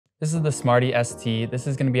This is the Smarti St. This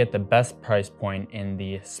is going to be at the best price point in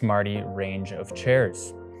the Smarti range of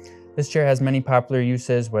chairs. This chair has many popular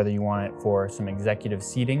uses, whether you want it for some executive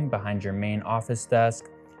seating behind your main office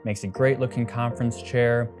desk, makes a great looking conference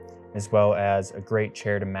chair, as well as a great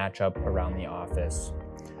chair to match up around the office.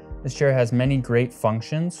 This chair has many great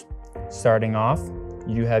functions. Starting off,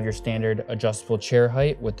 you do have your standard adjustable chair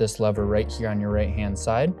height with this lever right here on your right hand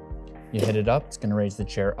side. You hit it up, it's going to raise the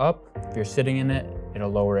chair up. If you're sitting in it, it'll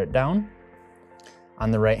lower it down.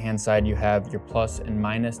 On the right hand side, you have your plus and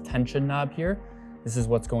minus tension knob here. This is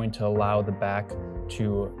what's going to allow the back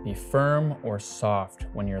to be firm or soft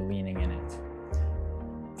when you're leaning in it.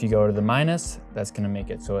 If you go to the minus, that's going to make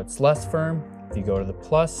it so it's less firm. If you go to the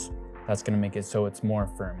plus, that's going to make it so it's more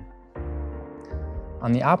firm.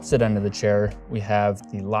 On the opposite end of the chair, we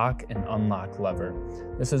have the lock and unlock lever.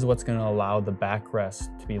 This is what's going to allow the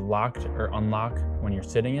backrest to be locked or unlocked when you're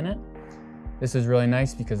sitting in it. This is really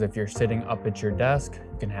nice because if you're sitting up at your desk,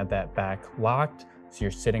 you can have that back locked so you're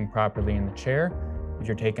sitting properly in the chair. If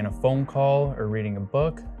you're taking a phone call or reading a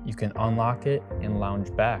book, you can unlock it and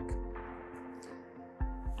lounge back.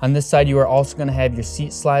 On this side, you are also going to have your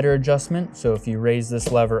seat slider adjustment. So if you raise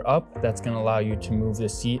this lever up, that's going to allow you to move the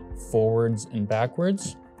seat forwards and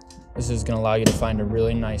backwards. This is going to allow you to find a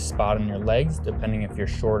really nice spot on your legs, depending if you're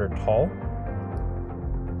short or tall.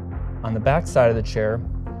 On the back side of the chair,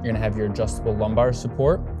 you're going to have your adjustable lumbar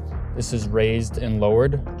support. This is raised and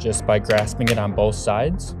lowered just by grasping it on both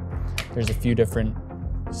sides. There's a few different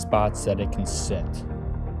spots that it can sit.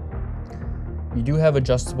 You do have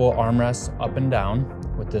adjustable armrests up and down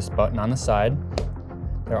with this button on the side.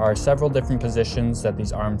 There are several different positions that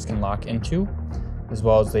these arms can lock into, as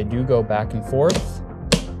well as they do go back and forth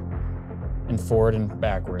and forward and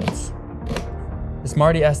backwards. The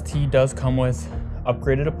Smarti St. does come with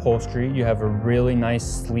upgraded upholstery. You have a really nice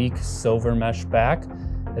sleek silver mesh back,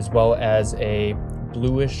 as well as a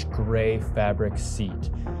bluish gray fabric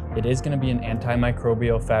seat. It is going to be an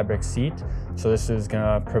antimicrobial fabric seat, so this is going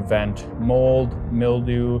to prevent mold,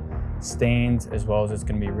 mildew, stains, as well as it's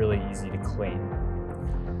going to be really easy to clean.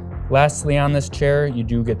 Lastly, on this chair, you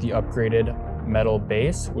do get the upgraded metal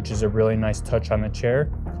base, which is a really nice touch on the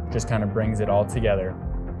chair. Just kind of brings it all together.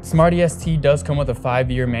 Smarti St. does come with a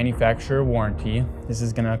 5-year manufacturer warranty. This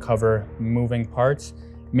is going to cover moving parts,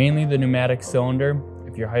 mainly the pneumatic cylinder.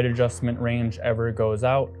 If your height adjustment range ever goes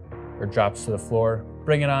out or drops to the floor,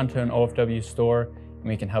 bring it on to an OFW store and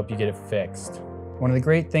we can help you get it fixed. One of the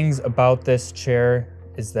great things about this chair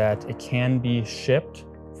is that it can be shipped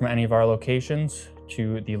from any of our locations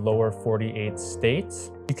to the lower 48 states.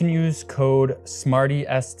 You can use code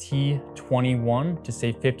SMARTIST21 to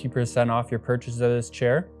save 50% off your purchase of this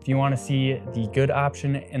chair. If you want to see the good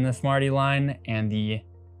option in the Smarti line and the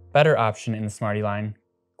better option in the Smarti line,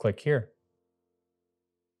 click here.